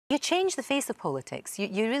You changed the face of politics.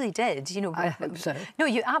 You really did. You know. I hope so. No,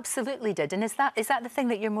 you absolutely did. And is that the thing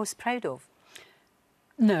that you're most proud of?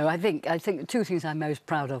 No, I think two things I'm most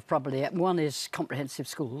proud of probably. One is comprehensive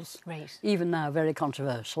schools. Right. Even now, very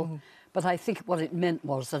controversial. But I think what it meant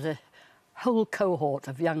was that a whole cohort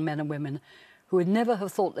of young men and women who would never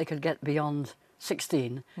have thought they could get beyond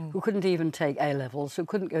 16, who couldn't even take A-levels, who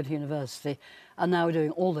couldn't go to university, are now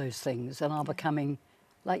doing all those things and are becoming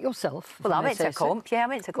like yourself. Well, I went to comp. Yeah, I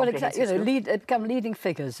went to comprehensive school. You know, become leading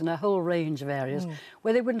figures in a whole range of areas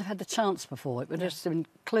where they wouldn't have had the chance before. It would just have been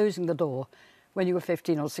closing the door when you were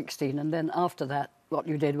 15 or 16, and then after that, what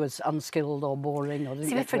you did was unskilled or boring or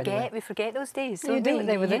didn't See, get we forget those days. You do,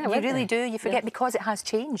 they were there, you really do. You forget because it has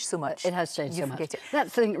changed so much. It has changed so much. It. That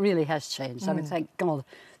thing really has changed. I mean, thank God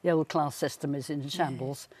the old class system is in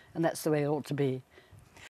shambles, and that's the way it ought to be.